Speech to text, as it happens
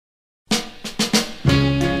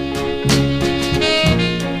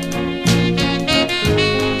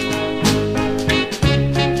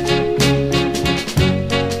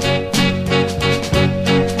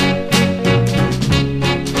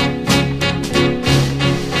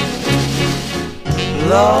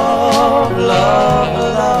Love, love,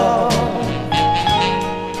 love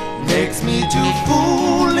makes me do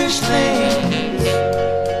foolish things.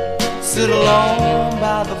 Sit alone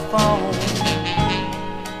by the phone,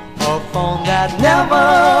 a phone that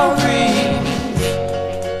never rings,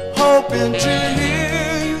 hoping to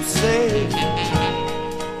hear you say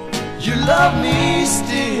you love me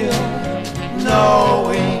still,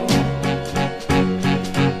 knowing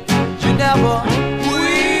you never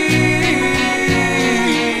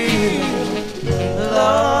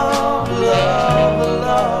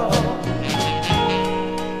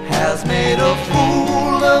made a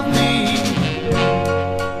fool of me.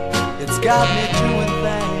 It's got me doing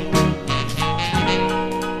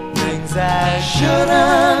things I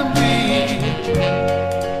shouldn't be,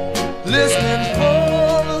 listening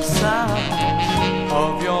for the sound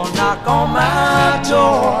of your knock on my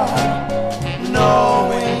door,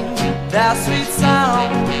 knowing that sweet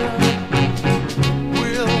sound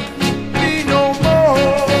will be no more.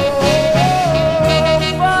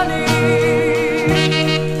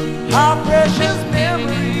 Our precious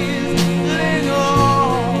memories linger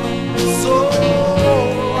on so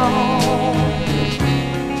long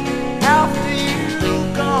after you're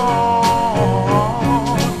gone.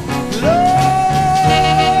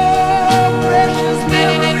 Love, precious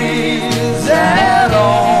memories at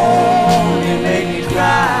all. You make me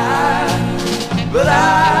cry, but I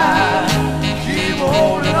keep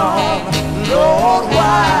holding on. Lord,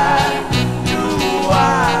 why do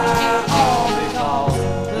I?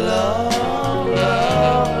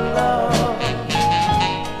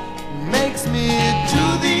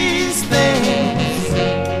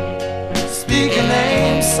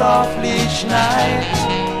 Softly each night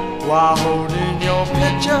while holding your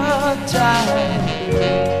picture tight.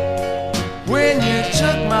 When you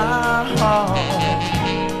took my heart,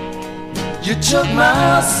 you took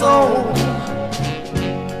my soul,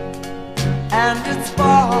 and it's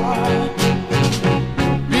far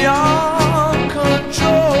beyond